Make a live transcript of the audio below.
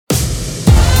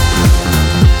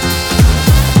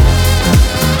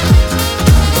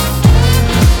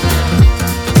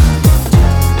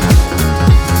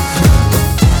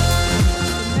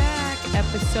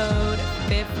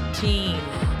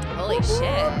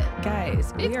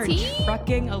Guys, we are 15?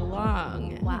 trucking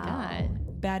along. Oh my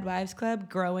God. Bad Wives Club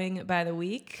growing by the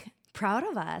week. Proud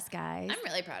of us, guys. I'm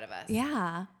really proud of us.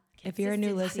 Yeah. If you're a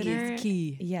new listener, is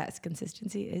key. Yes,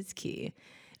 consistency is key.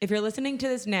 If you're listening to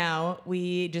this now,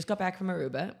 we just got back from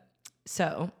Aruba.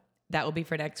 So that will be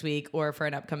for next week or for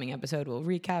an upcoming episode. We'll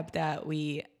recap that.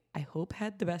 We, I hope,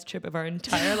 had the best trip of our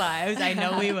entire lives. I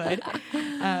know we would.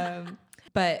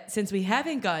 But since we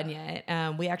haven't gone yet,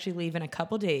 we actually leave in a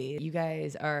couple days. You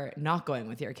guys are not going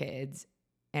with your kids,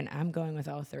 and I'm going with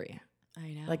all three. I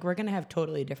know. Like, we're going to have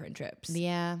totally different trips.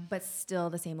 Yeah. But still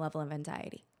the same level of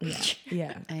anxiety.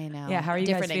 Yeah. I know. Yeah, how are you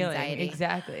different guys feeling? anxiety.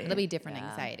 Exactly. It'll be different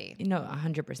anxiety. No,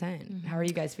 100%. How are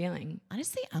you guys feeling?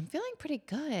 Honestly, I'm feeling pretty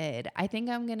good. I think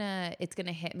it's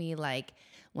gonna hit me like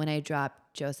when I drop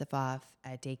Joseph off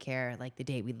at daycare, like the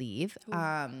day we leave.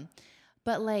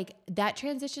 But like that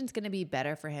transition's gonna be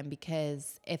better for him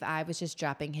because if I was just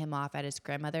dropping him off at his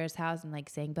grandmother's house and like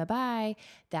saying bye-bye,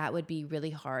 that would be really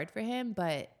hard for him.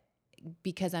 But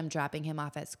because I'm dropping him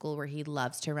off at school where he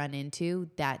loves to run into,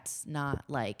 that's not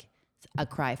like a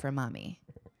cry for mommy.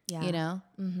 Yeah. You know?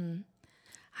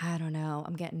 I don't know.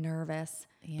 I'm getting nervous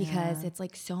because it's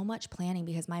like so much planning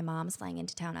because my mom's flying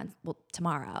into town on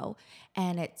tomorrow,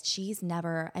 and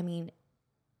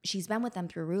she's been with them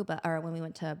through Aruba or when we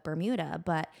went to Bermuda,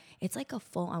 but it's like a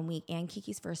full on week and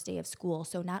Kiki's first day of school.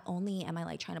 So not only am I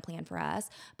like trying to plan for us,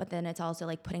 but then it's also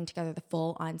like putting together the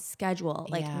full on schedule,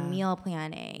 like meal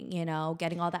planning,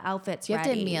 getting all the outfits Do you ready.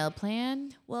 have to meal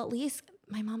plan? Well, at least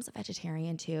my mom's a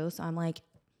vegetarian too. So I'm like,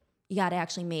 you got to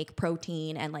actually make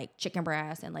protein and like chicken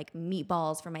breast and like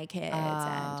meatballs for my kids.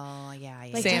 Oh, and yeah.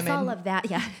 like Salmon. just all of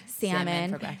that. Yeah. Salmon.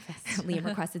 For breakfast. Liam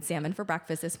requested salmon for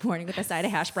breakfast this morning with a side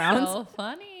of hash browns. So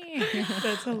funny.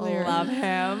 That's hilarious. Love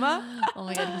him. Oh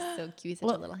my God, he's so cute. He's such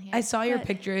a little hand. I saw your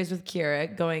pictures with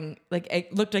Kira going, like,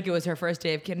 it looked like it was her first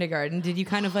day of kindergarten. Did you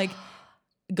kind of like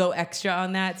go extra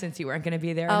on that since you weren't going to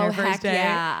be there on her first heck day?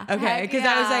 yeah. Okay. Heck Because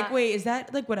I was yeah. like, wait, is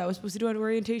that like what I was supposed to do on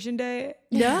orientation day?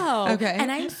 No. Okay. And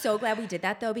I'm so glad we did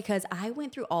that though, because I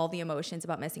went through all the emotions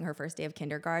about missing her first day of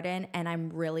kindergarten. And I'm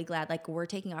really glad, like, we're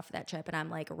taking off for that trip and I'm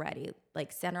like ready,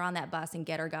 like send her on that bus and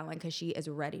get her going because she is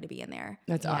ready to be in there.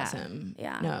 That's awesome.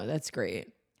 Yeah. No, that's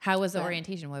great. How was the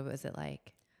orientation? What was it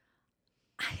like?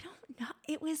 I don't know.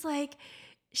 It was like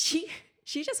she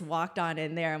just walked on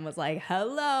in there and was like,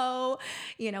 hello.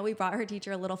 We brought her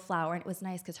teacher a little flower, and it was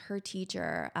nice because her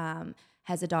teacher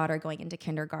has a daughter going into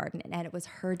kindergarten, and it was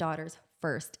her daughter's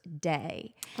first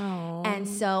day. Oh. And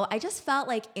so I just felt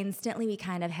like instantly we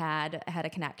kind of had a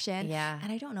connection. Yeah.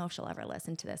 And I don't know if she'll ever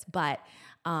listen to this, but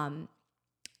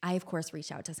I, of course,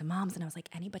 reached out to some moms, and I was like,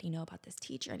 anybody know about this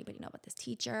teacher? Anybody know about this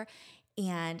teacher?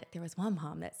 And there was one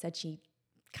mom that said she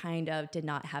kind of did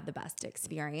not have the best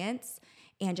experience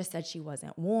and just said she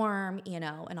wasn't warm, and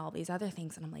all these other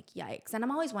things. And I'm like, yikes. And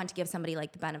I'm always one to give somebody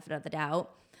like the benefit of the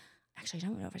doubt. Actually, I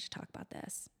don't know if I should talk about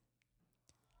this.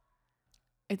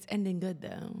 It's ending good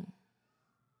though.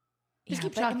 Just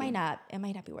keep but talking. it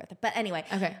might not be worth it. But anyway,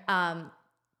 Okay.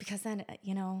 because then,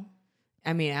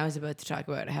 I mean, I was about to talk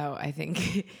about how I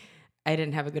think I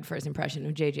didn't have a good first impression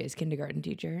of JJ's kindergarten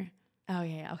teacher. oh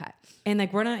yeah, okay. And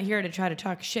like, we're not here to try to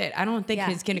talk shit. I don't think Yeah.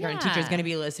 his kindergarten teacher is going to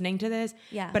be listening to this.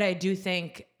 Yeah. But I do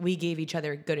think we gave each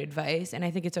other good advice. And I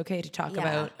think it's okay to talk Yeah.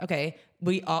 about, okay,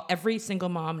 every single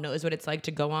mom knows what it's like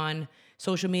to go on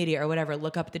social media or whatever,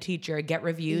 look up the teacher, get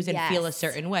reviews and feel a Yes.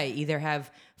 certain way. Either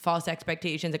have false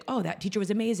expectations like, oh, that teacher was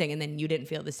amazing. And then you didn't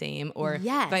feel the same, or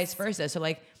Yes. vice versa. So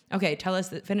like, okay,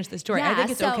 finish the story. I Yeah,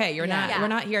 think it's so- okay. We're yeah.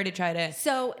 not here to try to.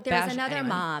 So there bash was another anyone.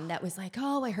 mom that was like,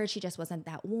 oh, I heard she just wasn't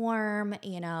that warm,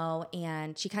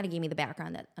 and she kind of gave me the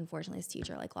background that unfortunately this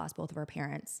teacher like lost both of her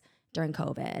parents during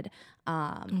COVID.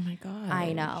 Oh my God.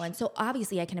 I know. And so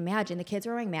obviously I can imagine the kids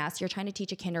are wearing masks. You're trying to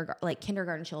teach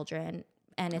kindergarten children.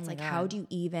 And it's like, how do you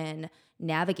even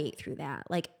navigate through that?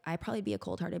 Like, I'd probably be a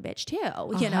cold-hearted bitch too,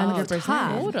 100%. It's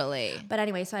tough. Totally. But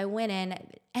anyway, so I went in,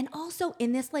 and also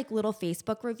in this like little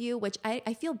Facebook review, which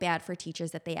I feel bad for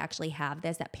teachers that they actually have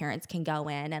this, that parents can go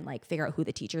in and like figure out who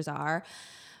the teachers are.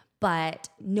 But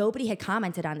nobody had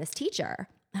commented on this teacher.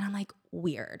 And I'm like,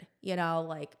 weird,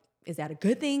 like, is that a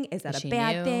good thing? Is that a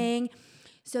bad new? thing?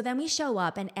 So then we show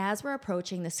up, and as we're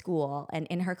approaching the school and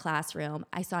in her classroom,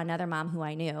 I saw another mom who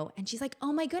I knew, and she's like,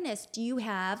 oh my goodness, do you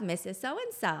have Mrs.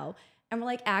 So-and-so? And we're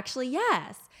like, actually,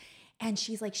 yes. And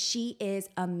she's like, she is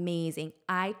amazing.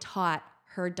 I taught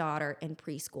her daughter in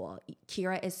preschool.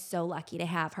 Kira is so lucky to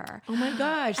have her. Oh my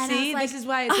gosh. And I See, was like, this is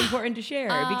why it's important to share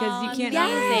because you can't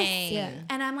amazing. Yeah.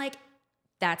 And I'm like,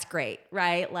 that's great,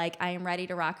 right? Like, I am ready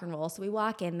to rock and roll. So we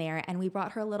walk in there, and we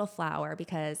brought her a little flower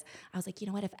because I was like, you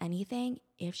know what? If anything,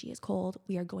 if she is cold,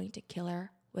 we are going to kill her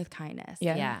with kindness.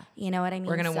 Yeah. You know what I mean?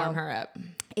 We're going to So- warm her up.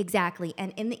 Exactly.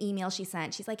 And in the email she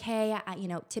sent, she's like, hey,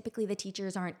 typically the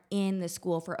teachers aren't in the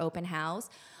school for open house,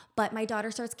 but my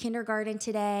daughter starts kindergarten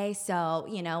today. So,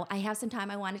 I have some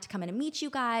time. I wanted to come in and meet you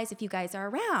guys if you guys are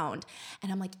around.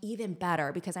 And I'm like, even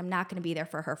better, because I'm not going to be there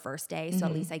for her first day. So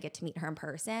at least I get to meet her in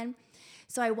person.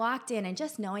 So I walked in, and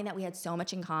just knowing that we had so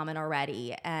much in common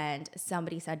already and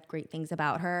somebody said great things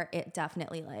about her, it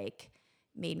definitely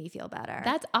made me feel better.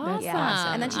 That's awesome.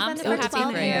 Yeah. And then she's I'm been so there for happy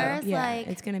 12 for you. years. Yeah,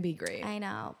 it's going to be great. I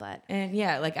know, but. And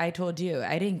yeah, like I told you,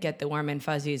 I didn't get the warm and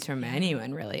fuzzies from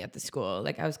anyone really at the school.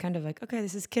 Like I was kind of like, okay,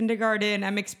 this is kindergarten.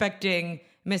 I'm expecting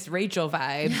Miss Rachel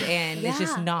vibes, and it's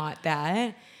just not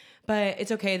that. But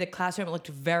it's okay. The classroom looked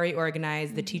very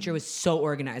organized. The teacher was so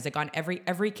organized. Like on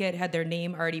every kid had their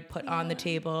name already put on the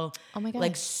table. Oh my God.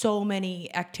 Like so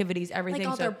many activities, everything.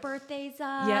 Like all their birthdays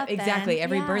up. Yeah, exactly. and-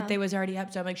 Every yeah. birthday was already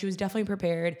up. So I'm like, she was definitely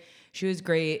prepared. She was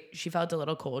great. She felt a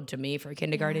little cold to me for a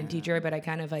kindergarten teacher, but I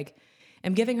kind of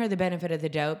am giving her the benefit of the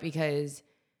doubt because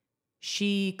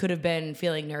she could have been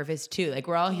feeling nervous too. Like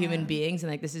we're all human beings,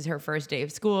 and this is her first day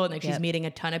of school, and she's meeting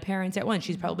a ton of parents at once.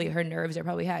 She's probably, her nerves are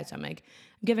probably high. So I'm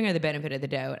giving her the benefit of the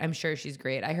doubt. I'm sure she's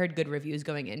great. I heard good reviews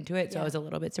going into it, so I was a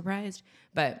little bit surprised,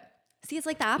 but See, it's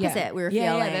like the opposite we were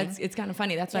feeling. Yeah, it's kind of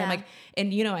funny. That's why I'm like,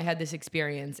 and I had this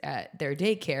experience at their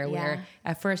daycare where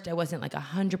at first I wasn't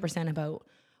 100% about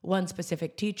one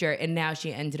specific teacher, and now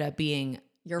she ended up being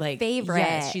Your favorite.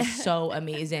 Yes, she's so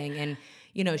amazing, and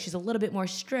she's a little bit more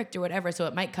strict or whatever, so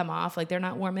it might come off like they're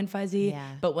not warm and fuzzy. Yeah.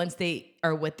 But once they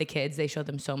are with the kids, they show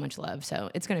them so much love, so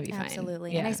it's gonna be fine.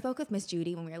 Absolutely. Yeah. And I spoke with Miss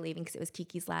Judy when we were leaving because it was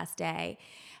Kiki's last day.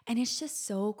 And it's just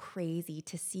so crazy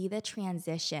to see the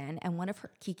transition. And one of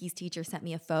Kiki's teachers sent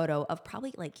me a photo of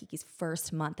probably Kiki's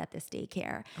first month at this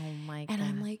daycare. Oh my God. And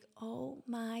I'm like, oh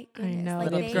my I goodness. know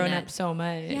Like, they've grown up so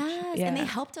much. Yes. Yeah. And they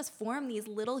helped us form these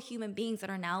little human beings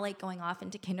that are now going off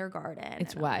into kindergarten.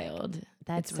 It's And I'm like, wild.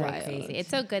 That's It's so wild. crazy. It's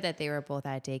so good that they were both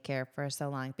at daycare for so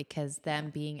long, because them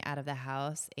being out of the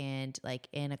house and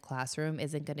in a classroom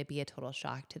isn't going to be a total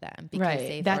shock to them, because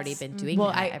they've already been doing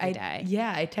that every day.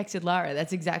 Yeah, I texted Lara.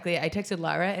 That's exactly it. I texted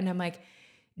Lara and I'm like,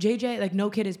 JJ, no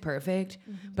kid is perfect,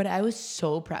 but I was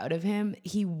so proud of him.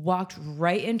 He walked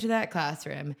right into that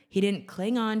classroom. He didn't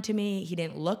cling on to me. He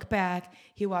didn't look back.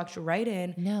 He walked right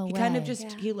in. No He kind of way.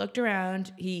 just, he looked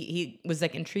around. He was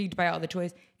intrigued by all the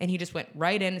toys, and he just went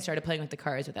right in and started playing with the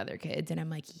cars with other kids. And I'm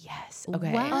like, yes,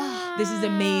 okay. Wow. This is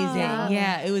amazing.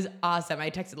 Yeah, it was awesome.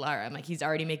 I texted Lara. I'm like, he's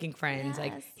already making friends.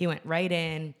 Yes. He went right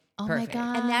in. Oh Perfect. my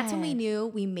God. And that's when we knew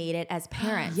we made it as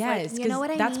parents. Yes, you know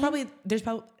what I that's mean? there's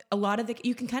probably a lot of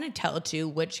you can kind of tell too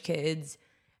which kids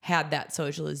had that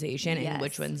socialization and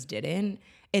which Yes. ones didn't.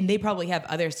 And they probably have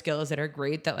other skills that are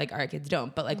great that our kids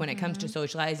don't. But when it comes to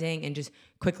socializing and just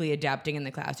quickly adapting in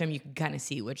the classroom, you can kind of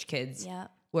see which kids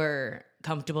were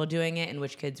comfortable doing it and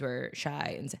which kids were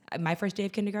shy. And my first day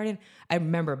of kindergarten, I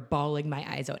remember bawling my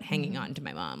eyes out, hanging on to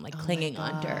my mom, clinging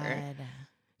on to her.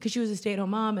 Because she was a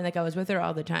stay-at-home mom, and I was with her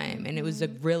all the time, and it was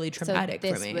really traumatic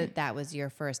for me. That was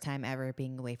your first time ever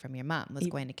being away from your mom, was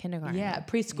going to kindergarten. Yeah,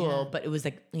 preschool, but it was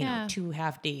Yeah. 2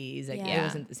 half days. It Yeah.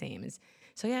 wasn't the same as.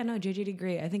 So yeah, no, JJ did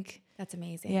great. I think. That's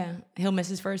amazing. Yeah, he'll miss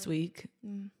his first week.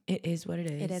 It is what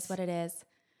it is. It is what it is.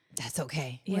 That's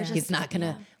okay. Yeah. He's not going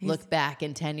to look back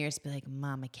in 10 years and be like,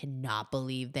 Mom, I cannot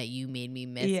believe that you made me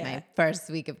miss my first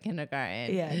week of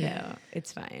kindergarten. Yeah, no,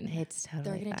 it's fine. It's totally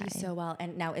They're going to do so well.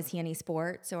 And now, is he any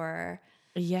sports or?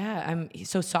 Yeah,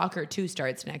 so soccer too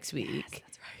starts next week. Yes,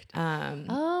 that's right.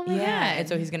 Oh my Yeah, God. and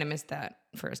so he's gonna miss that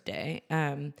first day.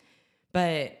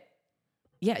 But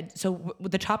yeah, so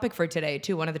the topic for today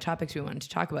too, one of the topics we wanted to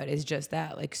talk about is just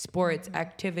that, sports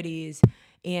activities,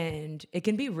 and it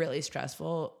can be really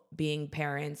stressful being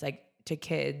parents to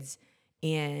kids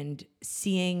and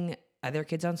seeing other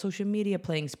kids on social media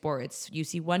playing sports. You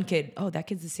see one kid, oh, that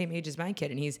kid's the same age as my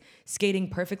kid, and he's skating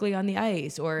perfectly on the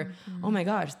ice. Or, oh my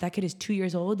gosh, that kid is 2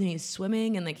 years old and he's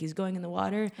swimming and he's going in the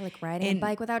water. Or riding a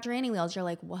bike without training wheels. You're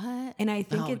like, what? And I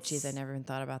think Oh, geez, I never even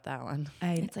thought about that one.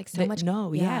 It's so much.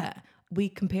 No, yeah. We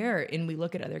compare and we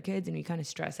look at other kids and we kind of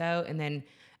stress out, and then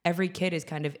every kid is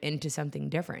kind of into something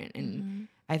different. And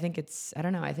I think I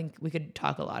don't know, I think we could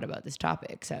talk a lot about this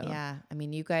topic. So Yeah. I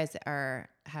mean, you guys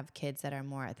have kids that are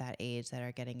more at that age that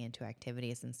are getting into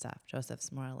activities and stuff.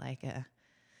 Joseph's more like a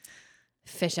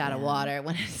fish out of water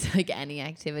when it's any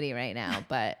activity right now.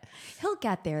 But He'll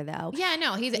get there though. yeah,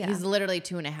 no, he's literally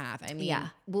 2.5. I mean, Yeah.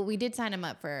 well, we did sign him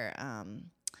up for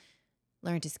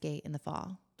learn to skate in the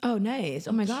fall. Oh, nice.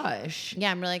 Oh my gosh. Yeah,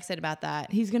 I'm really excited about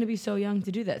that. He's going to be so young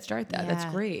to do that. Start that. That's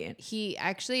Yeah. great. He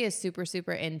actually is super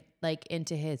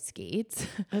into his skates.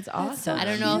 That's awesome. so I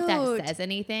don't know if Cute. that says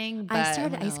anything, but I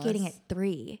started who ice skating knows? at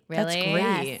 3. Really? That's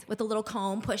great. Yes, with a little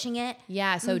comb pushing it.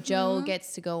 Yeah, so Joe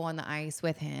gets to go on the ice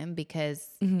with him because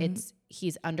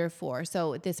he's under 4.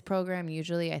 So this program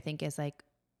usually I think is like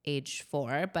age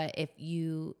 4, but if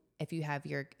you have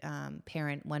your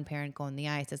one parent go on the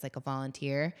ice as like a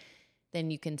volunteer, then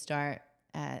you can start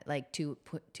at like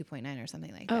 2.9 or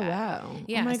something like that. Oh, wow.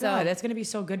 Yeah, Oh my so- God. That's going to be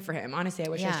so good for him. Honestly, I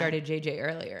wish I Yeah. started JJ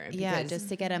earlier. Yeah, because- just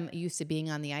to get him used to being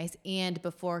on the ice and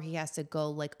before he has to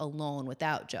go like alone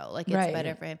without Joe. Like it's Right.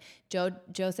 better for him.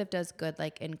 Joseph does good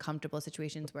like in comfortable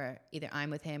situations where either I'm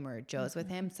with him or Joe's with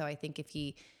him. So I think if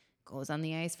he goes on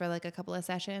the ice for like a couple of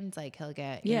sessions, like he'll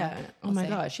get Yeah. Oh we'll my see.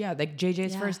 gosh. Yeah. Like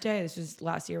JJ's Yeah. first day. This was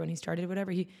last year when he started,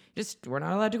 whatever. We're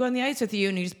not allowed to go on the ice with you.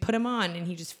 And he just put him on and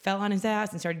he just fell on his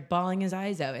ass and started bawling his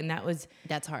eyes out. And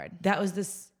That's hard. that was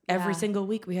this every Yeah. single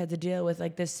week we had to deal with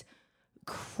like this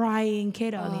crying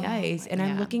kid on the ice. And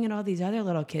I'm Yeah. looking at all these other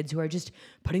little kids who are just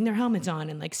putting their helmets on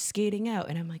and like skating out.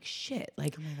 And I'm like, shit,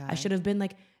 like I should have been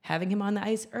like having him on the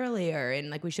ice earlier. And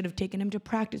like we should have taken him to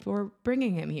practice before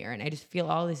bringing him here. And I just feel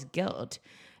all this guilt.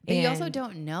 But you also And-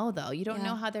 don't know though. You don't Yeah.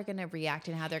 know how they're going to react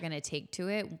and how they're going to take to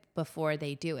it before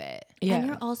they do it. Yeah. And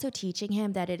you're also teaching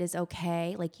him that it is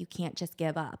okay. Like you can't just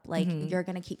give up. Like you're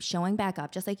going to keep showing back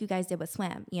up, just like you guys did with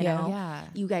swim, you Yeah. know? Yeah.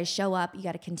 You guys show up, you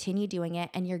got to continue doing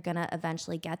it and you're going to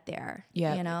eventually get there.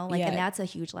 Yeah. You know, like, Yeah. and that's a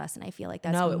huge lesson. I feel like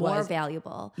that's No, it more was.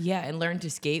 valuable. Yeah, and Learn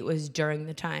to Skate was during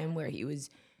the time where he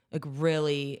was like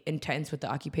really intense with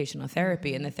the occupational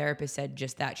therapy. And the therapist said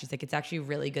just that. She's like, it's actually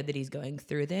really good that he's going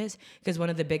through this because one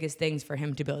of the biggest things for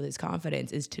him to build his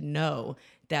confidence is to know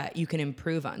that you can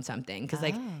improve on something. Because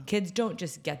like kids don't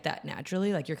just get that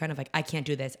naturally. Like you're kind of like, I can't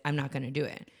do this. I'm not going to do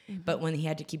it. But when he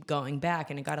had to keep going back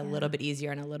and it got a little bit easier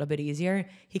and a little bit easier,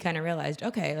 he kind of realized,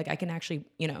 okay, like I can actually,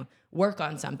 work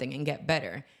on something and get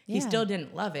better. He still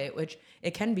didn't love it, which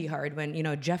it can be hard when,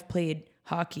 Jeff played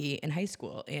hockey in high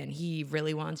school and he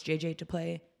really wants JJ to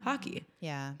play hockey.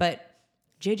 Yeah. But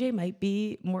JJ might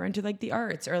be more into like the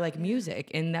arts or like music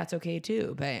and that's okay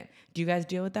too. But do you guys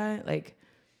deal with that? Like,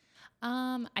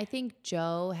 I think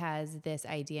Joe has this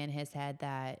idea in his head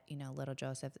that, little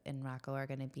Joseph and Rocco are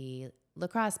going to be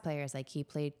lacrosse players. Like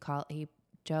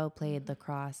Joe played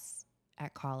lacrosse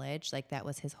at college. Like that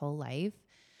was his whole life.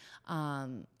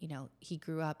 He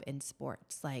grew up in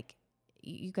sports. Like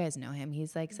you guys know him.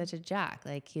 He's like such a jock.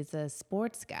 Like he's a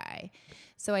sports guy.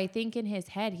 So I think in his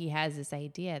head, he has this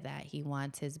idea that he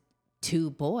wants his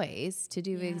 2 boys to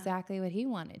do exactly what he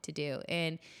wanted to do.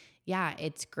 And yeah,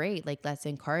 it's great. Like, let's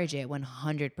encourage it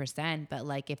 100%. But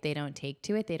like, if they don't take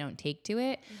to it, they don't take to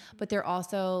it. But they're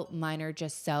also, mine are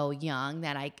just so young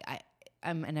that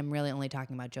I'm really only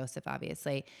talking about Joseph,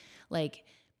 obviously. Like,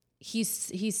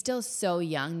 he's still so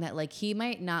young that like he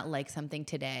might not like something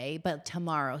today, but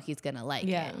tomorrow he's gonna like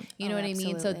it. You know what I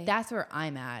mean? So absolutely. that's where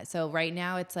I'm at. So right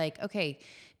now it's like, okay,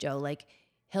 Joe, like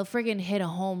he'll friggin' hit a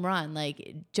home run.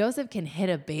 Like Joseph can hit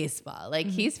a baseball. Like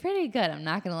he's pretty good. I'm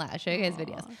not gonna lie. I'll show you guys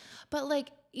videos. But like,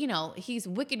 he's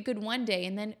wicked good one day.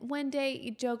 And then one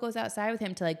day Joe goes outside with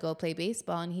him to like go play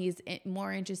baseball and he's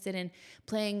more interested in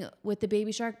playing with the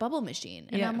Baby Shark bubble machine.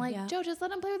 And I'm like, Joe, just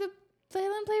let him play with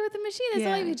the machine. That's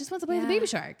all he just wants to play with the Baby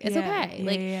Shark. It's okay.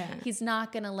 Like he's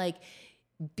not gonna like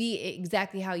be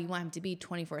exactly how you want him to be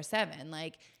 24/7.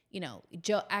 Like,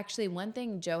 Joe, actually one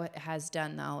thing Joe has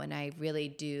done though, and I really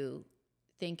do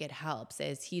think it helps,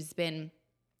 is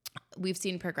we've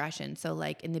seen progression. So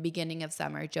like in the beginning of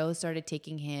summer, Joe started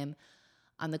taking him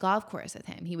on the golf course with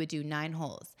him. He would do 9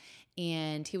 holes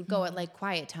and he would go at like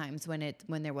quiet times when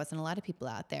there wasn't a lot of people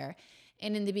out there.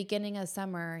 And in the beginning of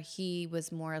summer, he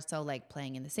was more so like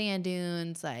playing in the sand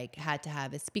dunes, like had to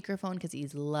have his speakerphone because he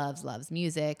loves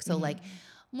music. So like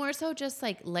more so just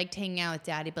like liked hanging out with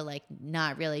daddy, but like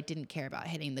not really didn't care about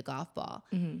hitting the golf ball.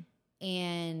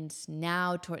 And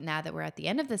now that we're at the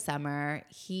end of the summer,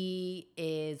 he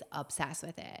is obsessed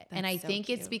with it. And I think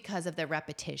it's because of the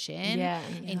repetition.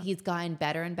 And he's gotten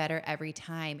better and better every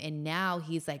time. And now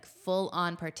he's like full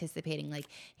on participating, like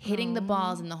hitting the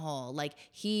balls in the hole. Like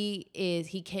he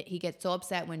gets so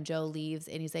upset when Joe leaves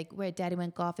and he's like, "Where daddy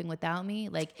went golfing without me?"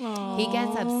 Like he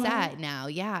gets upset now.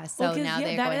 Yeah. So now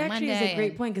they're that going actually Monday. is a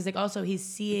great point because like also he's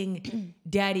seeing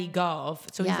daddy golf.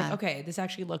 So he's like, okay, this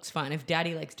actually looks fun. If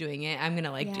daddy likes doing it, I'm going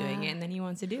to like doing it. And then he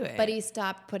wants to do it. But he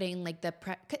stopped putting like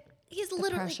He's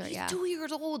literally pressure, he's yeah. 2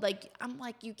 years old. Like I'm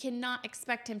like, you cannot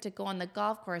expect him to go on the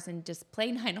golf course and just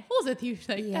play 9 holes with you.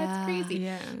 Like that's crazy.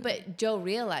 Yeah. But Joe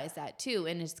realized that too,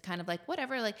 and it's kind of like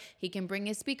whatever. Like he can bring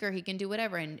his speaker, he can do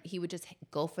whatever, and he would just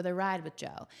go for the ride with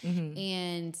Joe.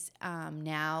 And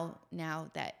now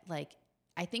that like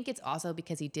I think it's also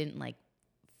because he didn't like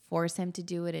force him to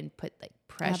do it and put like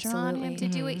pressure on him to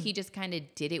do it. He just kind of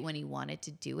did it when he wanted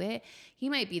to do it. He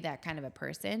might be that kind of a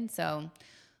person. So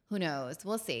who knows?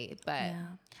 We'll see. But Yeah.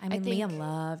 I mean, Liam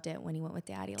loved it when he went with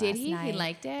Daddy last night. Did he? He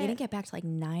liked it? They didn't get back to like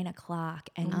 9 o'clock,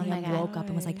 and my Liam woke up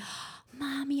and was God. like,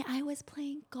 Mommy, I was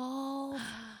playing golf.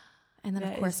 And then,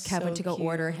 That of course, is Kev so went to go cute.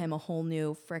 order him a whole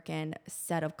new freaking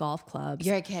set of golf clubs.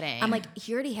 You're kidding. I'm like,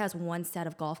 he already has one set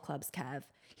of golf clubs, Kev.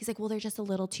 He's like, well, they're just a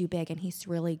little too big, and he's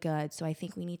really good, so I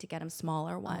think we need to get him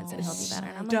smaller ones, and he'll be better.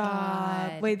 And I'm like,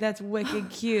 Stop. Wait, that's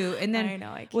wicked cute. And then I know,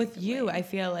 I keep with it you, waiting. I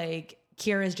feel like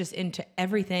Kira's just into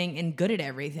everything and good at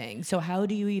everything. So how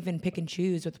do you even pick and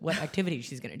choose with what activities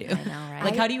she's going to do? I know, right?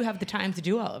 Like, how do you have the time to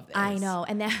do all of this? I know,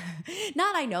 and then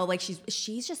not I know, like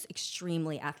she's just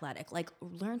extremely athletic. Like,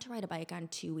 learned to ride a bike on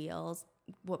 2 wheels.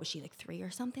 What was she, like 3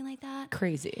 or something like that?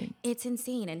 Crazy. It's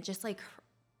insane, and just like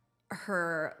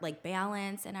her like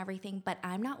balance and everything. But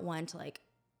I'm not one to like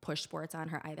push sports on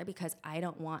her either, because I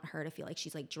don't want her to feel like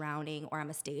she's like drowning or I'm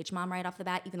a stage mom right off the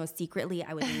bat, even though secretly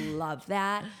I would love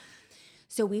that.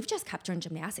 So we've just kept her in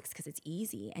gymnastics because it's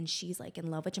easy, and she's like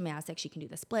in love with gymnastics. She can do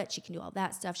the split, she can do all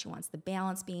that stuff. She wants the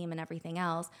balance beam and everything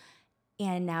else.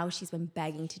 And now she's been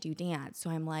begging to do dance. So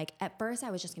I'm like, at first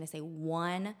I was just gonna say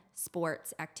one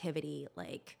sports activity,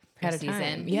 like At a season.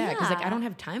 time. Yeah, because like Yeah. I don't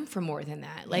have time for more than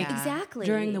that. Like Yeah. exactly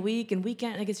during the week and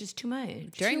weekend, like it's just too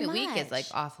much. During too the week is much. like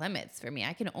off limits for me.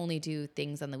 I can only do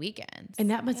things on the weekends.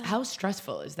 And that must, how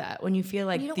stressful is that when you feel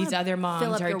like You don't these wanna other fill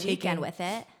moms up are your taking weekend with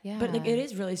it. yeah. But like it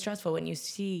is really stressful when you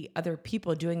see other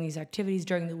people doing these activities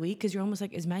during the week, because you're almost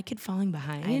like, is my kid falling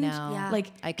behind? I know. Yeah.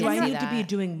 Like, I do can I see need to be that.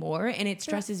 doing more? And it They're at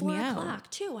stresses 4 me out.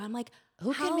 o'clock too. I'm like,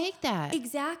 Who can make that?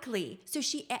 Exactly. So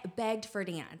she begged for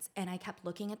dance, and I kept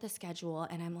looking at the schedule,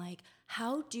 and I'm like,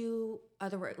 how do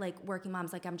other working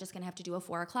moms, like, I'm just gonna have to do a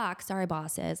 4 o'clock. Sorry,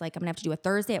 bosses. Like, I'm gonna have to do a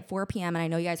Thursday at 4 p.m. And I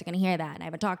know you guys are gonna hear that, and I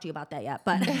haven't talked to you about that yet.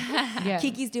 But Yeah.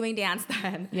 Kiki's doing dance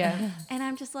then. Yeah. And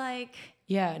I'm just like,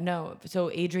 Yeah, no. So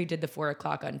Adri did the 4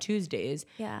 o'clock on Tuesdays.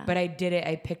 Yeah. But I did it.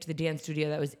 I picked the dance studio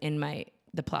that was in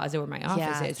the plaza where my office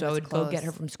Yeah, is. so So I it's would go get close.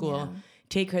 her from school,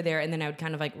 take her there, and then I would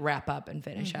kind of like wrap up and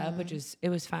finish up, which is, it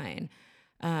was fine.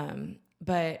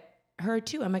 But her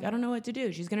too, I'm like, I don't know what to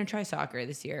do. She's going to try soccer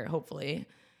this year, hopefully.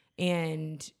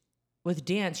 And with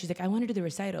dance, she's like, I want to do the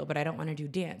recital, but I don't want to do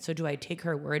dance. So do I take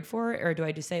her word for it, or do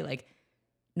I just say like,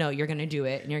 no, you're going to do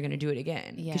it and you're going to do it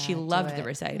again? Because she Yeah, do loved the it.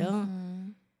 recital.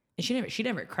 And she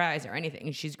never cries or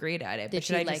anything. She's great at it. Did but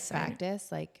she should I like just sign it?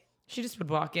 practice? Like She just would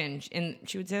walk in and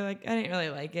she would say like, I didn't really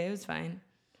like it. It was fine.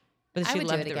 But I she would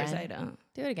do loved it the again. recital.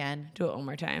 do it again. Do it one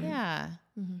more time. Yeah.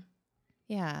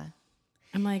 Yeah.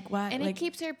 I'm like, what? And like, it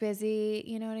keeps her busy,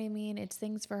 you know what I mean? It's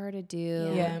things for her to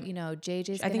do. Yeah. You know,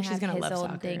 JJ's I think gonna she's have gonna his love own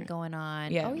soccer. thing going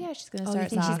on. Yeah. Oh yeah, she's gonna oh, start you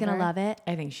think she's gonna soccer. love it?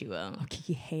 I think she will. Oh,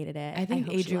 Kiki hated it. I think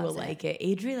hope she Adri will loves like it.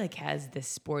 Adri like has this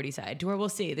sporty side to where we'll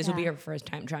see. This will be Yeah. her first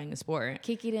time trying the sport.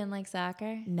 Kiki didn't like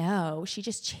soccer. No, she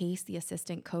just chased the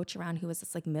assistant coach around, who was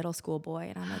this like middle school boy,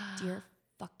 and I'm like, dear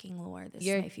fucking Lord, this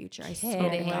You're is my future. I swear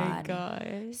kidding. to Oh God.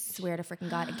 gosh. Swear to freaking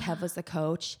God. And Kev was the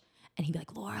coach. And he'd be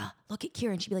like, Laura, look at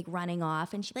Kira. And she'd be like running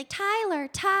off. And she'd be like, Tyler.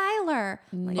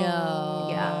 Like, No.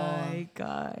 Yeah. My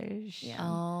gosh.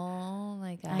 Oh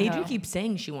my god. Adri keeps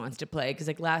saying she wants to play because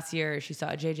like last year she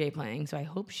saw JJ playing, so I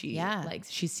hope she likes.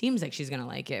 She seems like she's gonna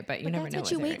like it, but you But never that's know.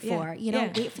 what you with wait her. for. Yeah. You know,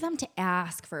 Yeah. wait for them to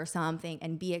ask for something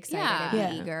and be excited Yeah. and Yeah.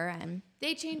 be eager. And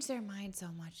They change their mind so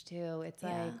much too. It's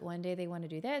Yeah. like one day they want to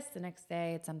do this, the next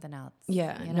day it's something else.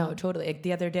 Yeah, you no, know? totally. Like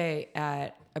the other day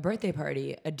at a birthday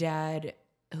party, a dad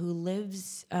who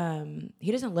lives, he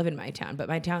doesn't live in my town, but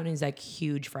my town is like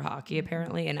huge for hockey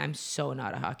apparently, and I'm so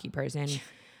not a hockey person.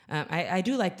 I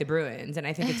do like the Bruins, and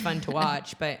I think it's fun to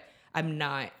watch, but I'm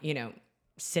not,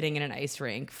 sitting in an ice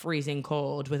rink, freezing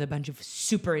cold with a bunch of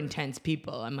super intense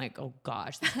people. I'm like, oh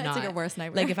gosh, that's not like a worst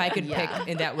nightmare. Like if I could pick,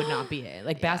 and that would not be it.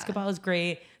 Like basketball is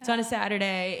great. It's on a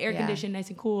Saturday, air conditioned, nice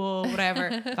and cool,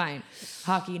 whatever. Fine.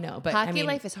 Hockey, no. But Hockey I mean,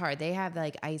 life is hard. They have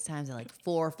like ice times at like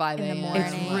 4 or 5 In the a.m. morning.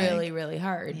 it's Morning. really, really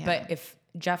hard. Yeah. But if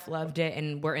Jeff loved it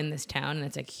and we're in this town and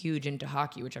it's like huge into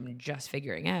hockey, which I'm just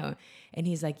figuring out. And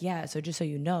he's like, yeah, so just so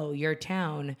you know, your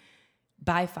town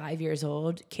by 5 years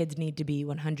old, kids need to be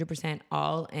 100%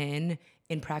 all in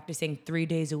practicing 3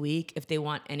 days a week if they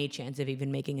want any chance of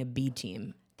even making a B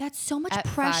team That's so much At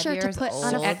 5 pressure to years put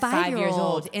on old. a at 5 years 5-year-old.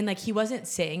 old. And like, he wasn't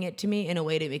saying it to me in a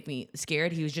way to make me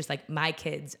scared. He was just like, my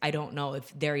kids, I don't know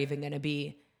if they're even going to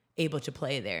be able to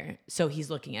play there. So he's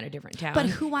looking at a different town. But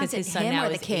who wants 'Cause it, his son him now or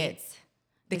the is 8. kids?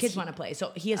 The kids want to play.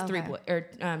 So he has Okay.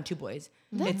 2 boys.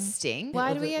 That stinks. Why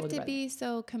do older- we have older to brother. be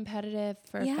so competitive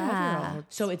for Yeah. 5-year-olds?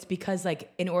 So it's because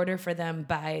like in order for them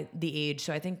by the age,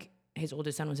 so I think his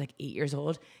oldest son was like 8 years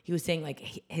old. He was saying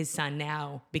like his son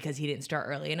now, because he didn't start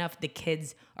early enough, the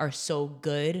kids are so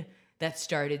good that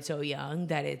started so young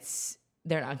that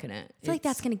they're not gonna. I feel like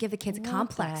that's going to give the kids a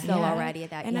complex the though Yeah. already at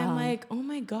that And young. I'm like, oh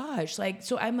my gosh. Like,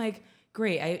 so I'm like,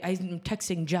 great. I'm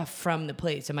texting Jeff from the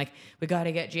place. I'm like, we got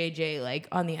to get JJ like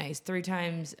on the ice 3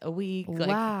 times a week. Like,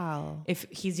 Wow. if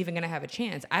he's even going to have a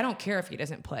chance. I don't care if he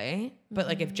doesn't play, but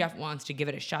like if Jeff wants to give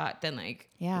it a shot, then like,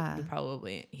 Yeah.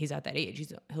 he's at that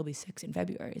age. He'll be 6 in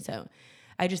February. So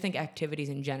I just think activities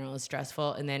in general is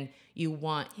stressful. And then you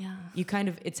kind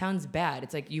of, it sounds bad.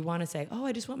 It's like, you want to say, oh,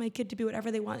 I just want my kid to be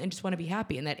whatever they want and just want to be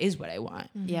happy. And that is what I want.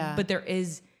 Yeah. But there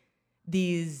is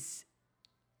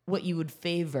what you would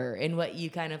favor and what you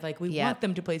kind of like, we Yep. want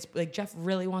them to play. Like Jeff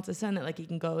really wants a son that like he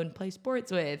can go and play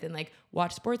sports with and like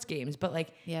watch sports games. But like,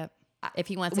 Yep. If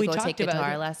he wants to we go take talked about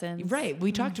guitar it. lessons. Right.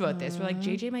 We talked about this. We're like,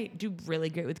 JJ might do really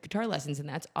great with guitar lessons, and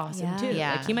that's awesome Yeah. too.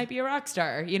 Yeah. Like he might be a rock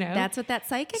star, you know? That's what that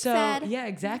psychic so said. yeah,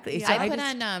 exactly. Yeah. So I put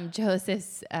just- on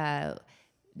Joseph's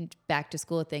back to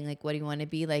school thing, like, what do you want to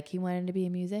be? Like, he wanted to be a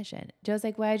musician. Joe's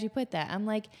like, why did you put that? I'm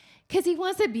like, because he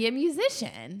wants to be a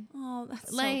musician. Oh,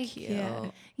 that's Like, so cute. Yeah.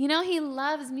 You know, he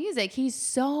loves music. He's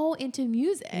so into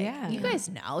music. Yeah. You guys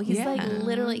know. He's like Yeah.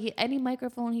 literally any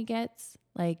microphone he gets,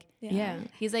 like, yeah.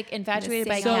 he's like infatuated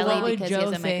by So what Kelly would because he has Joe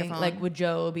a think? microphone. Like, would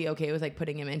Joe be okay with like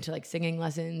putting him into like singing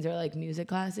lessons or like music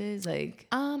classes? Like,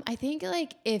 I think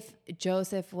like if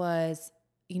Joseph was,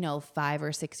 5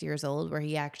 or 6 years old where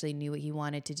he actually knew what he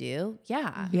wanted to do.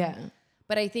 Yeah. yeah.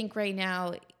 But I think right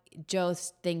now Joe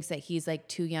thinks that he's like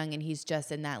too young and he's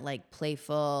just in that like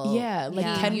playful. Yeah. Like,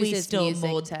 he can we uses still music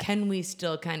mold? to- Can we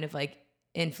still kind of like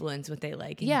influence what they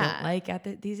like and Yeah. don't like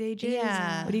at these ages?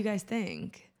 Yeah. What do you guys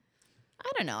think?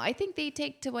 I don't know. I think they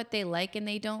take to what they like and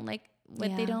they don't like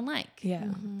what they Yeah. don't like. Yeah.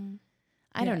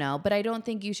 I don't know, but I don't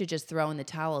think you should just throw in the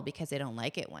towel because they don't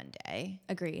like it one day.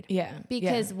 Agreed. Yeah.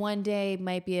 Because one day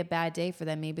might be a bad day for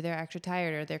them. Maybe they're extra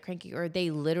tired or they're cranky or they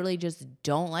literally just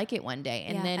don't like it one day.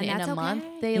 And Yeah, then and in that's a month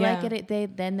okay. they Yeah. like it.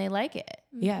 They like it.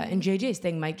 Yeah, and JJ's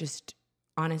thing might just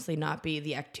honestly not be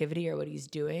the activity or what he's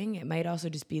doing. It might also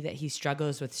just be that he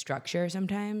struggles with structure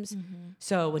sometimes.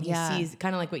 So when he Yeah. sees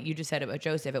kind of like what you just said about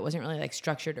Joseph, it wasn't really like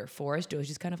structured or forced. It was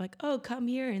just kind of like, oh, come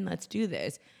here and let's do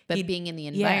this. But He- being in the yeah.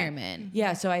 environment.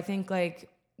 Yeah, so I think like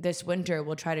this winter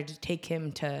we'll try to just take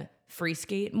him to free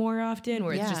skate more often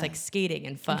where it's just Yeah. like skating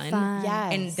and fun.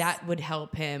 Yes. And that would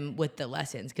help him with the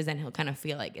lessons because then he'll kind of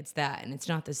feel like it's that and it's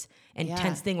not this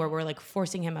intense Yeah. thing where we're like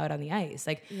forcing him out on the ice.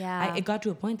 Like Yeah. it got to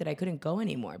a point that I couldn't go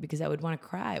anymore because I would want to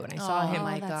cry when I saw him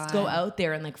my like God. go out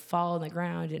there and like fall on the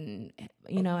ground and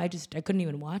I couldn't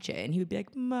even watch it and he would be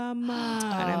like, Mama.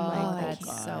 And I'm like,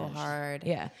 that's so gosh. hard.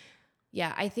 Yeah.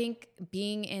 Yeah, I think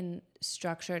being in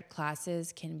structured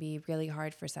classes can be really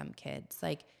hard for some kids.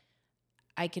 Like,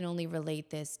 I can only relate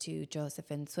this to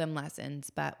Joseph in swim lessons,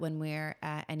 but when we're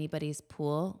at anybody's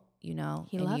pool, He and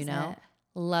loves it.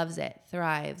 loves it,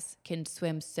 thrives, can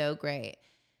swim so great.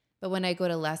 But when I go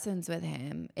to lessons with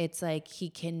him, it's like he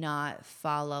cannot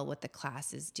follow what the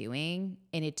class is doing.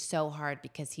 And it's so hard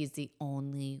because he's the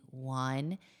only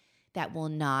one that will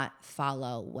not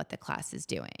follow what the class is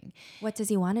doing. What does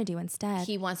he want to do instead?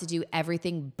 He wants to do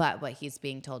everything but what he's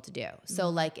being told to do. So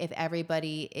like if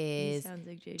everybody is sounds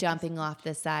like JJ. jumping off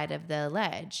the side of the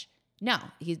ledge, no,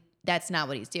 that's not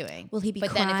what he's doing. Will he be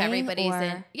But then if crying everybody's in,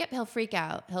 or- yep, he'll freak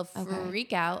out. He'll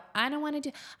freak out. I want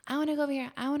to go over here.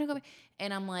 I want to go over.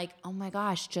 And I'm like, oh my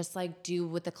gosh, just like do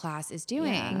what the class is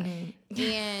doing.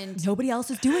 And Nobody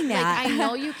else is doing that. like, I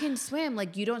know you can swim.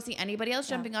 Like, you don't see anybody else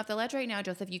jumping off the ledge right now,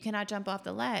 Joseph. You cannot jump off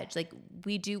the ledge. Like,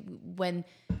 we do when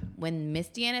Miss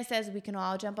Deanna says we can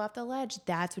all jump off the ledge,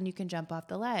 that's when you can jump off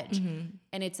the ledge.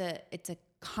 And it's a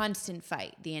constant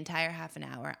fight the entire half an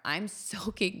hour. I'm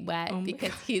soaking wet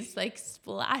because he's like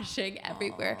splashing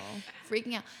everywhere,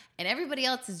 freaking out. And everybody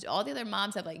else all the other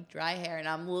moms have like dry hair, and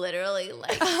I'm literally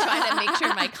like trying to make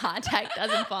sure my contact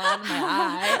doesn't fall out of my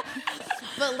eye.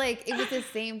 But like it was the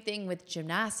same thing with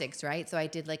gymnastics, right? So I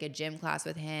did like a gym class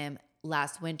with him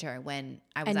last winter when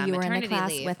I was and on you were maternity in the class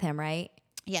leave. with him, right?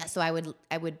 Yeah, so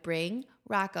I would bring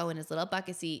Rocco in his little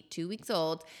bucket seat, 2 weeks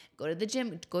old, go to the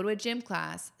gym, go to a gym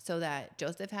class so that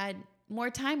Joseph had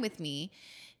more time with me.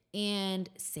 And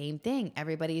same thing.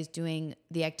 Everybody's doing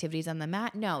the activities on the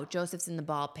mat. No, Joseph's in the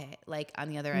ball pit, like on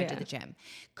the other edge of the gym.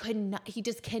 He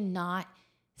just cannot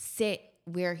sit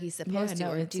where he's supposed to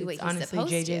or do what he's honestly,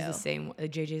 supposed JJ's to. the same.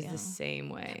 JJ's the same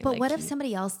way. But what if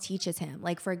somebody else teaches him?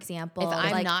 Like, for example, If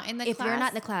I'm like, not in the if class, you're not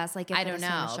in the class, like if I the don't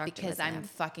swim know instructor because was I'm him.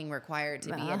 fucking required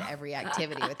to be in every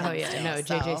activity with him. Oh yeah, still, no,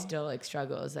 so. JJ still like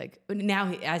struggles. Like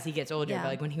now, as he gets older, Yeah. but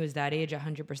like when he was that age,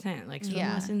 100%. Like swim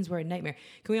Yeah. lessons were a nightmare.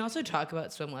 Can we also talk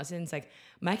about swim lessons? Like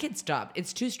my kid stopped.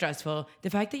 It's too stressful.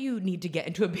 The fact that you need to get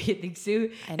into a bathing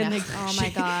suit I know. and like Oh my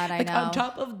God, I like know. on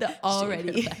top of the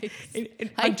already,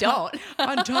 I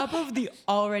on top of the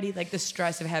already like the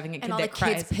stress of having a kid And all that the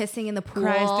cries. kids pissing in the pool.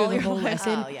 Cries through the You're whole like,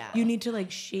 lesson. Oh, yeah. You need to like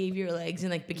shave your legs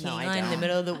in like bikini No, I line in the don't.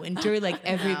 middle of the winter, like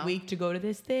every No. week to go to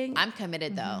this thing. I'm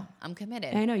committed though. I'm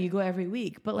committed. I know you go every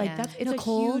week, but like Yeah. that's it's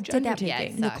Nicole a huge did that. undertaking. Yeah,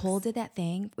 it sucks. Nicole did that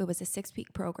thing. It was a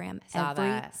 6-week program Saw every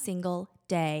that. single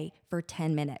day for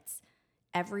 10 minutes.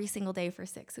 Every single day for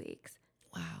 6 weeks.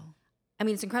 Wow. I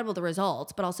mean, it's incredible the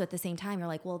results, but also at the same time, you're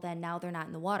like, well, then now they're not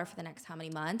in the water for the next how many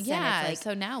months? Yeah. And it's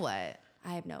like, So now what?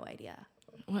 I have no idea.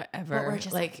 Whatever. But we're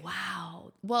just like, like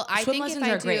wow. Well, I swim think lessons if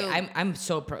I are great. do, I'm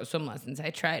so pro swim lessons. I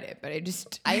tried it, but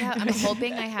I'm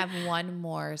hoping I have one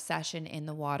more session in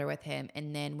the water with him,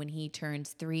 and then when he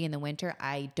turns 3 in the winter,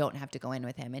 I don't have to go in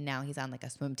with him, and now he's on like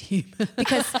a swim team.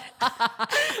 Because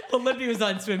Olivia was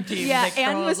on swim teams. Yeah, like, her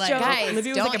Anne whole was life. joking. Guys,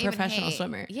 Olivia was don't like a even professional hate.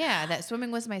 swimmer. Yeah, that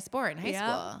swimming was my sport in high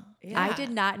Yeah. school. I did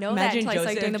not know Imagine that until I started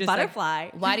Joseph doing the just, like, butterfly.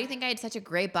 Why do you think I had such a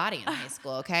great body in high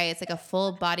school? Okay, it's like a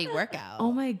full body workout.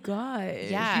 Oh my god.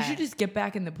 Yeah. You should just get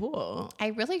back in the pool. I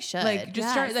really should. Like just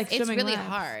start like it's swimming really laps.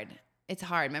 hard. It's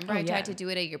hard. Remember, Oh, I tried yeah. to do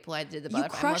it at your pool. I did the You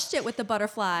butterfly. crushed it with the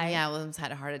butterfly. Yeah, I almost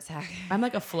had a heart attack. I'm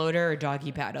like a floater or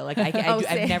doggy paddle. Like Oh, I've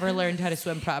same. never learned how to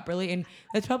swim properly, and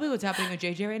that's probably what's happening with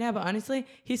JJ right now. But honestly,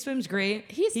 he swims great.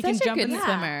 He's he such a good in the-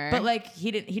 swimmer. But like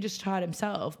he didn't. He just taught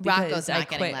himself Rocco's because not I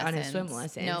getting quit on his swim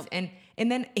lessons. lessons. Nope. And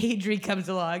then Adri comes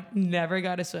along, never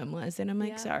got a swim lesson. I'm like,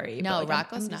 Yeah. sorry. but, No, like,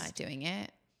 Rocco's I'm not just- doing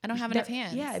it. I don't have they're- enough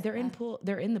hands. Yeah, they're in pool.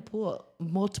 They're in the pool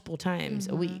multiple times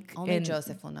a week. Only and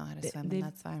Joseph will know how to swim, they- and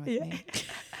that's fine with yeah. me.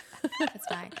 That's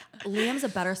fine. Liam's a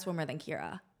better swimmer than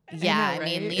Kira. Yeah, know, I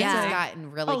mean, right? Liam's Yeah.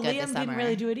 gotten really good Liam this summer. didn't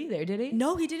really do it either, did he?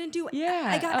 No, he didn't do it. Yeah,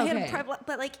 I had him, okay.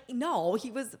 but like, no,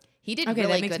 he was. He did Okay, that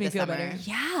really makes good me this feel summer. better.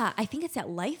 Yeah, I think it's at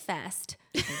Life Fest.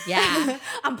 Yeah.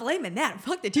 I'm blaming that.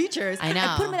 Fuck the teachers. I know.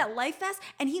 I put him at Life Fest,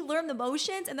 and he learned the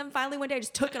motions, and then finally one day I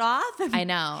just took it off. And I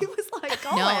know. He was like,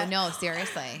 going. No,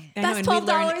 seriously. I know, Best and we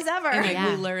learned- $12 ever. And like Yeah.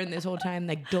 we learned this whole time,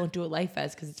 like don't do a life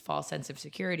vest because it's false sense of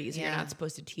security. So you're Yeah. not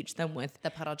supposed to teach them with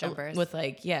The puddle jumpers. with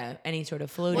like any sort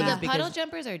of floaties. Well, the because puddle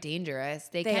jumpers are dangerous.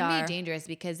 They They can are. be dangerous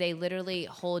because they literally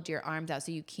hold your arms out,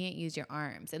 so you can't use your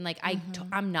arms. And like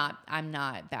I'm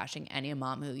not bashing any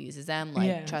mom who uses them. Like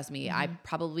Yeah. trust me, I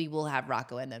probably will have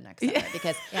Rocco in them next summer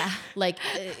because Yeah. like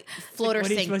floater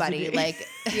what are you sink supposed to buddy. do? Like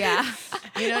yeah,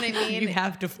 you know what I mean. you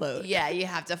have to float. Yeah, you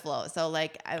have to float. So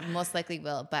like I most likely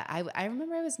will. But I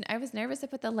remember I was nervous to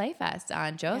put the life vest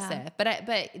on Joseph, but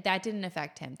that didn't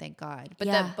affect him, thank God. But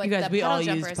Yeah. but You guys, the we puddle all used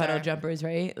jumpers puddle are- jumpers,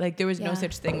 right? Like there was no Yeah.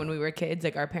 such thing when we were kids.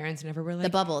 Like our parents never were like The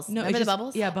bubbles. No, Remember it's the just-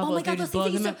 bubbles? Yeah, Oh bubbles. my They God, just those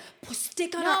blow things them used up. to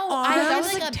stick on No, our I arms. I was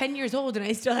was like like a- 10 years old and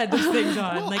I still had those things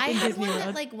on. Well, like I in had Disney one World.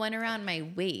 that like went around my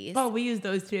waist. Oh, we used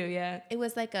those too. Yeah. It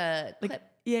was like a Like clip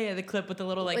yeah, the clip with the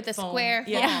little like with the foam. square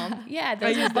Yeah. foam. Yeah, I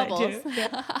those are used that bubbles. too.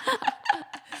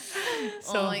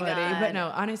 So Oh my funny. God. But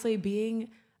no, honestly, being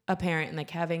a parent and like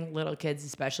having little kids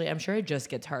especially, I'm sure it just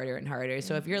gets harder and harder.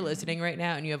 So if you're listening right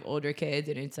now and you have older kids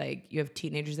and it's like you have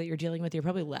teenagers that you're dealing with, you're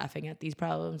probably laughing at these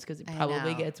problems because it I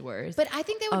probably know. gets worse. But I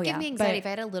think that would Oh, give yeah. me anxiety But- if I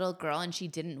had a little girl and she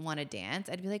didn't want to dance.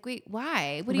 I'd be like, wait,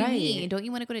 why? What do Right. you mean? Don't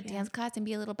you want to go to dance class and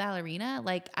be a little ballerina?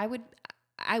 Like I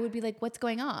would be like, what's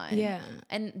going on? Yeah.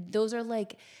 And those are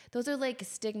like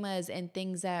stigmas and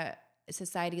things that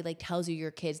society like tells you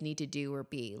your kids need to do or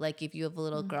be. Like if you have a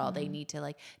little girl, they need to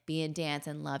like be in dance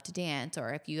and love to dance.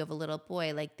 Or if you have a little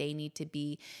boy, like they need to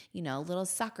be, little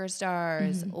soccer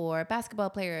stars or basketball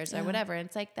players or whatever. And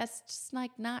it's like that's just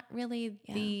like not really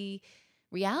the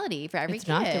reality for every it's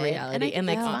kid. not the reality. And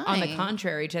like it's on the fine.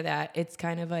 contrary to that, it's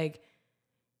kind of like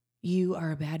you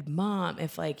are a bad mom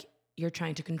if like you're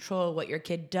trying to control what your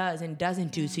kid does and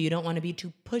doesn't do. So you don't want to be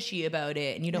too pushy about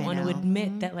it. And you don't want to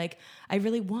admit that like, I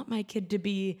really want my kid to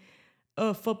be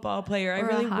a football player. I Or a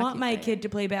really want hockey my player. kid to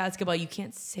play basketball. You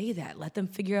can't say that. Let them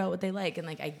figure out what they like. And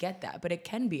like, I get that, but it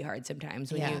can be hard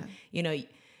sometimes when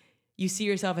you see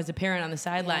yourself as a parent on the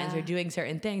sidelines or doing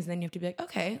certain things, and then you have to be like,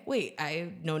 okay, wait,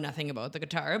 I know nothing about the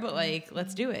guitar, but like,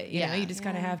 let's do it. You know, you just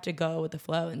kind of have to go with the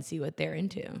flow and see what they're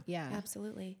into. Yeah.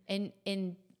 Absolutely. And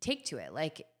take to it.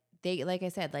 Like I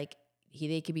said, like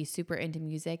they could be super into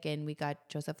music, and we got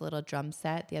Joseph a little drum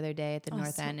set the other day at the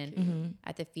North End and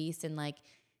at the feast, and like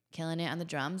killing it on the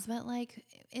drums. But like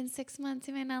in 6 months,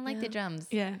 he might not like the drums.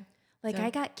 Yeah. Like I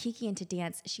got Kiki into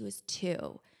dance. She was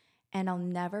 2, and I'll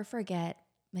never forget.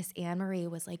 Miss Anne Marie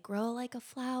was like, grow like a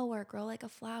flower,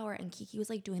 and Kiki was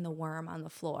like doing the worm on the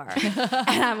floor.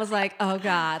 And I was like, oh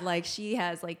God, like she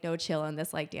has like no chill in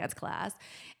this like dance class.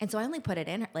 And so I only put it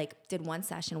in, like did 1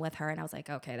 session with her, and I was like,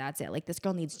 okay, that's it. Like this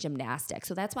girl needs gymnastics.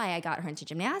 So that's why I got her into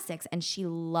gymnastics, and she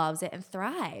loves it and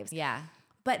thrives. Yeah.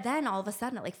 But then all of a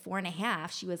sudden at like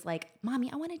 4.5, she was like, Mommy,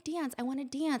 I want to dance.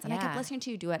 And I kept listening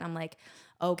to you do it. And I'm like,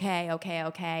 okay.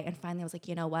 And finally I was like,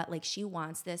 you know what? Like she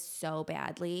wants this so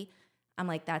badly. I'm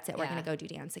like, that's it. We're going to go do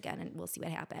dance again, and we'll see what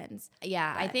happens.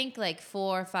 Yeah. I think like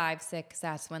 4, 5, 6,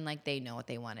 that's when like they know what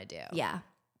they want to do. Yeah.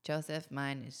 Joseph,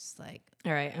 mine is just like,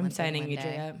 All right, I'm signing you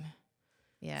up.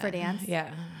 yeah. For dance?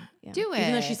 Yeah. Do it.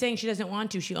 Even though she's saying she doesn't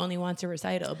want to, she only wants a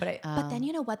recital. But But then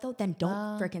you know what though? Then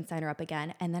don't freaking sign her up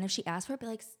again. And then if she asks for it, be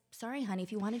like, sorry, honey,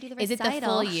 if you want to do the is recital. it the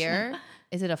full year?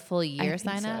 Is it a full year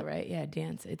sign up? Right? Yeah,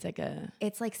 dance. It's like a.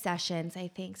 It's like sessions, I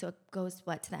think. So it goes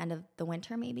to the end of the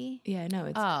winter, maybe. Yeah, no,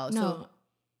 it's so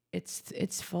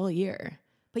it's full year.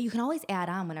 But you can always add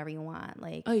on whenever you want.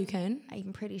 Like, Oh, you can.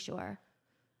 I'm pretty sure.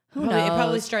 who It knows?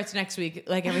 probably starts next week,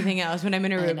 like everything else. When I'm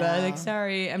in Aruba, know. like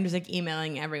sorry, I'm just like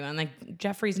emailing everyone. Like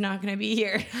Jeffrey's not gonna be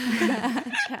here.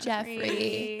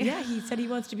 Jeffrey. Yeah, he said he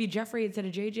wants to be Jeffrey instead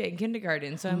of JJ in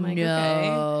kindergarten. So I'm like, okay.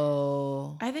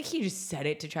 No. I think he just said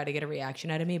it to try to get a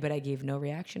reaction out of me, but I gave no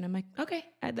reaction. I'm like, okay,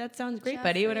 that sounds great,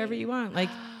 buddy. Whatever you want. Like,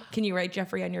 can you write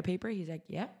Jeffrey on your paper? He's like,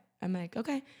 yeah. I'm like,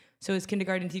 okay. So his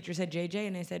kindergarten teacher said JJ,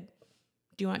 and I said,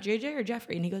 do you want JJ or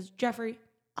Jeffrey? And he goes, Jeffrey.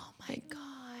 Oh my God.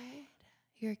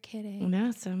 You're kidding. No,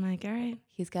 so I'm like, all right.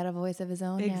 He's got a voice of his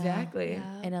own Exactly.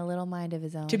 now, and a little mind of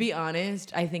his own. To be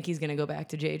honest, I think he's going to go back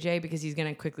to JJ because he's going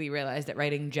to quickly realize that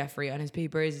writing Jeffrey on his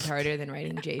papers is harder than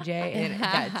writing JJ. And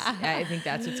I think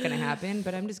that's what's going to happen,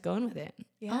 but I'm just going with it.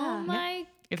 Yeah. Oh my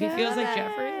If he feels like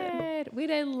Jeffrey, then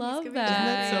wait, I love isn't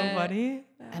that. that so funny?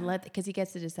 I love because he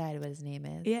gets to decide what his name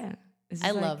is. Yeah. This I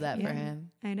is love that for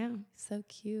him. I know. So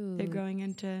cute. They're growing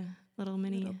into little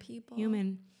mini people.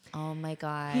 human. Oh my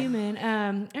God. Human.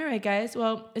 All right, guys.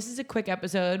 Well, this is a quick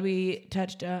episode. We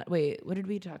touched on, what did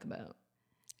we talk about?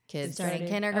 Kids. Starting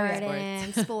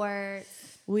kindergarten, sports.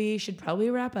 We should probably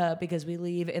wrap up because we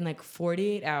leave in like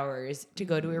 48 hours to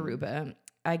go to Aruba.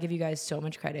 I give you guys so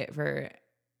much credit for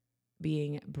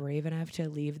being brave enough to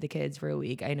leave the kids for a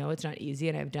week. I know it's not easy,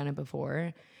 and I've done it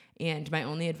before. And my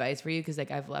only advice for you, because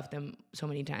like I've left them so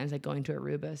many times, like going to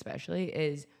Aruba especially,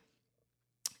 is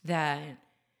that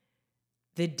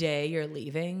the day you're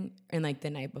leaving and like the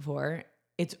night before,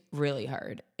 it's really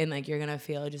hard. And like you're going to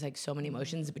feel just like so many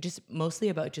emotions, but just mostly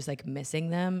about just like missing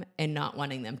them and not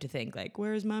wanting them to think like,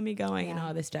 where's mommy going and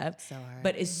all this stuff. So hard.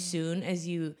 But as soon as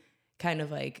you kind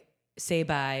of like say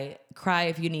bye, cry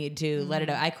if you need to, let it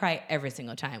out. I cry every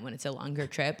single time when it's a longer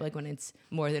trip, like when it's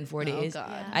more than 4 days. God.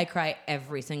 Yeah. I cry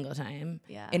every single time.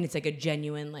 Yeah. And it's like a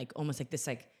genuine, like almost like this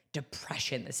like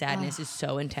depression. The sadness is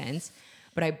so intense.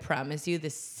 But I promise you, the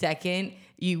second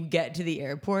you get to the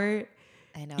airport,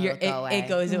 I know it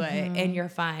goes away and you're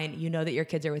fine. You know that your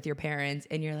kids are with your parents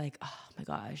and you're like, oh my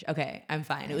gosh, okay, I'm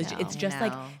fine. It's just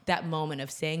like that moment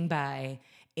of saying bye,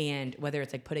 and whether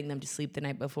it's like putting them to sleep the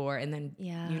night before and then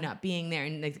you not being there,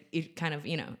 and like it kind of,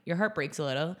 your heart breaks a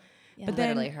little. Yeah. But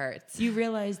then literally hurts. you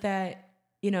realize that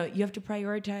you have to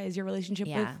prioritize your relationship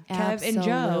with Yeah, Kev and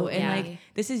Joe. And absolutely. like,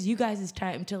 this is you guys'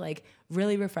 time to like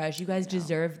really refresh. You guys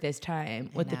deserve this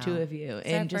time with the two of you. It's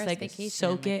and our just first like vacation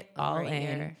soak in, it like, all over a in.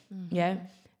 year. Yeah.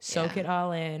 Soak Yeah. it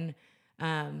all in.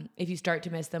 If you start to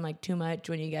miss them like too much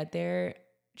when you get there,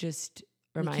 just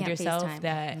remind can't yourself FaceTime.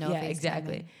 that No FaceTiming.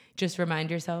 exactly. Just remind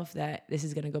yourself that this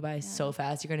is gonna go by so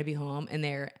fast. You're gonna be home and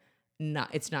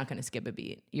it's not going to skip a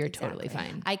beat. You're totally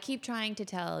fine. I keep trying to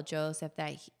tell Joseph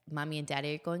that mommy and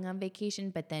daddy are going on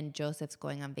vacation, but then Joseph's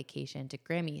going on vacation to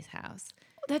Grammy's house.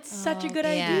 That's such a good Yeah.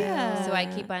 idea. So I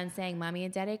keep on saying, mommy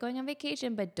and daddy are going on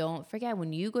vacation, but don't forget,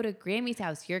 when you go to Grammy's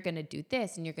house, you're going to do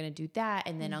this and you're going to do that.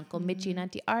 And then Uncle Mitchie and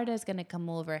Auntie Arda is going to come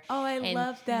over. Oh, I and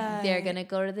love that. They're going to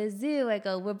go to the zoo. I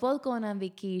go, we're both going on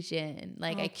vacation.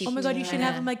 Like I keep. Oh my God, you should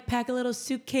have him like pack a little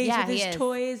suitcase Yeah, with he his is.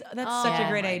 toys. That's such a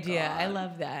great my idea. I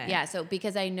love that. Yeah, so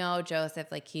because I know Joseph,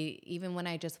 like even when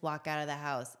I just walk out of the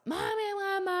house, mommy, I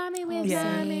want mommy with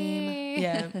mommy.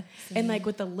 Yeah. And like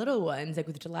with the little ones, like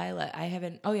with Delilah, I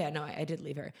haven't, I did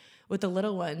leave her. With the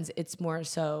little ones, it's more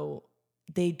so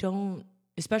they don't,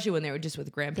 especially when they were just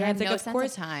with grandparents. They have like no of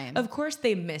course, sense of time. Of course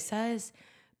they miss us,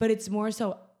 but it's more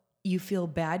so you feel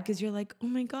bad because you're like, oh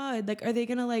my God, like, are they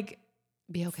going to like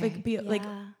Be okay. like be like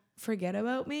forget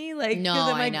about me? Like, No, because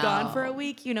I'm I like gone know. for a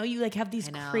week. You know, you like have these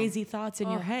I know. crazy thoughts in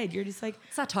your head. You're just like,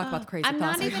 Let's not talk about the crazy I'm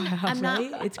thoughts. not even. I'm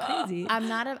right? not. It's crazy. I'm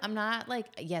not like.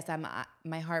 Yes, I'm.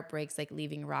 My heart breaks like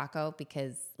leaving Rocco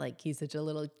because like he's such a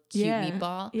little cute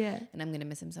meatball. Yeah. And I'm gonna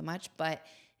miss him so much. But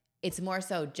it's more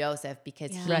so Joseph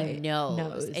because Yeah. he Right. knows,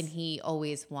 Knows. and he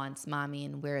always wants mommy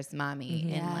and where's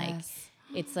mommy, and like Yes.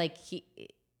 it's like he.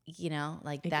 You know,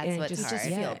 like And that's it what's just, hard.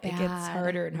 feel it gets bad.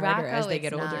 harder and harder Rocco, as they it's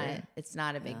get older. not- It's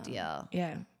not a big deal.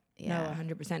 Yeah. Yeah. No,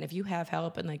 100%. If you have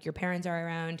help and like your parents are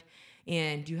around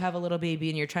and you have a little baby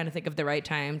and you're trying to think of the right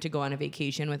time to go on a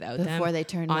vacation without them. Before they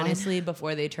turn one. Honestly,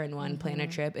 before they turn one, plan a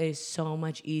trip. It is so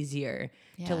much easier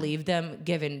Yeah. to leave them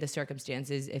given the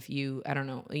circumstances. If you, I don't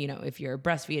know, you know, if you're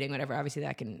breastfeeding, whatever, obviously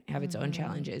that can have its own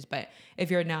challenges. But if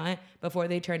you're not, before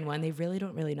they turn one, they really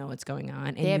don't know what's going on.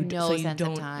 And They have you, no so you sense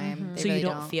don't, of time. They so really you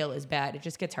don't feel as bad. It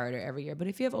just gets harder every year. But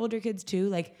if you have older kids too,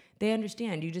 like they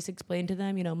understand. You just explain to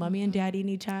them, you know, mommy and daddy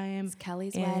need time. It's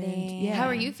Kelly's And, wedding. yeah. How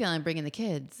are you feeling bringing the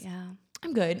kids? Yeah.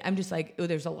 I'm good. I'm just like, oh,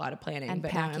 there's a lot of planning. And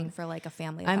but now packing for like a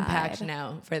family I'm vibe. packed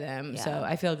now for them. So Yeah.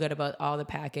 I feel good about all the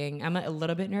packing. I'm a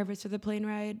little bit nervous for the plane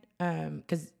ride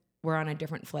because we're on a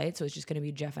different flight. So it's just going to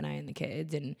be Jeff and I and the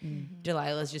kids. And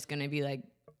Delilah's just going to be like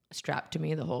strapped to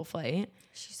me the whole flight.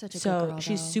 She's such a So good girl,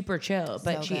 she's though. super chill,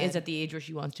 but So she is good. at the age where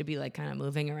she wants to be like kind of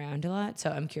moving around a lot.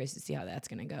 So I'm curious to see how that's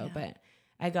going to go. But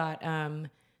I got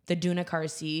the Duna car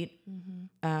seat.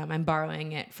 I'm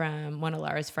borrowing it from one of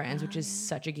Lara's friends, which is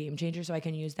such a game changer. So I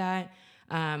can use that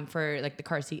for like the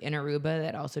car seat in Aruba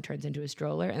that also turns into a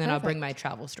stroller. And then I'll bring my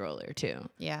travel stroller too.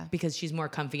 Yeah. Because she's more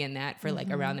comfy in that for like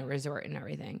around the resort and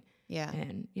everything. Yeah.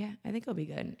 And yeah, I think it'll be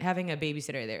good. Having a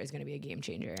babysitter there is going to be a game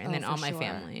changer. And then for all my sure.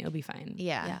 family, it'll be fine.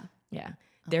 Yeah. Yeah. Yeah.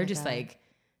 They're just like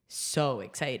so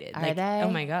excited. Are like, they? oh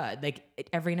my God. Like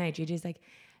every night, JJ's like,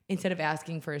 instead of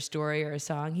asking for a story or a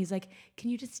song, he's like, can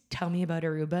you just tell me about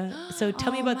Aruba? So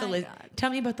tell me about tell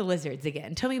me about the lizards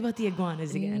again. Tell me about the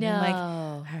iguanas again. And I'm like,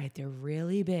 all right, they're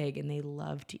really big and they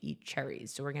love to eat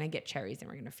cherries. So we're going to get cherries and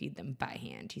we're going to feed them by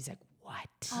hand. He's like, what?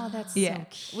 Oh, that's Yeah. so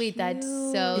cute. Wait, that's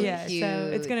so Yeah, cute. so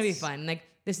it's gonna be fun. Like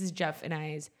this is Jeff and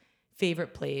I's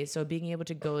favorite place, so being able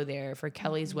to go there for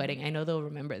Kelly's wedding, I know they'll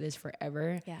remember this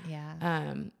forever. Yeah.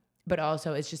 Yeah. But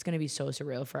also it's just gonna be so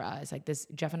surreal for us. Like this,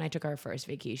 Jeff and I took our first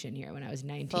vacation here when I was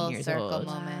 19 Full years circle old.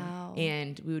 moment. Wow.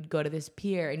 And we would go to this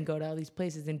pier and go to all these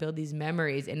places and build these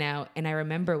memories. And I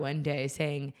remember one day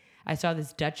saying, I saw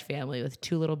this Dutch family with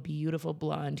two little beautiful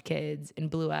blonde kids and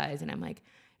blue eyes, and I'm like,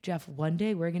 Jeff, one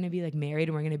day we're going to be like married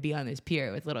and we're going to be on this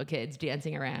pier with little kids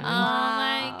dancing around. Oh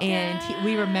my God. And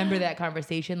we remember that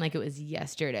conversation like it was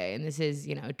yesterday. And this is,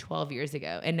 12 years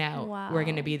ago. And now we're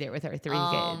going to be there with our 3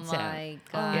 Oh kids. my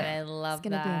God. Yeah. I love It's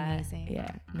going to be that. amazing.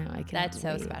 Yeah, no, I can't. That's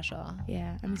so wait. special.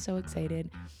 Yeah, I'm so excited.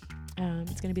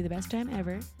 It's going to be the best time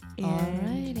ever. And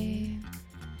Alrighty.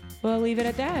 we'll leave it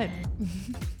at that.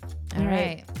 All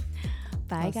right.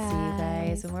 Bye, We'll guys. see you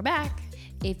guys when we're back.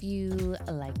 If you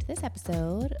liked this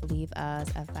episode, leave us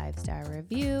a 5-star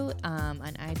review. On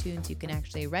iTunes, you can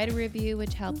actually write a review,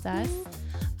 which helps us.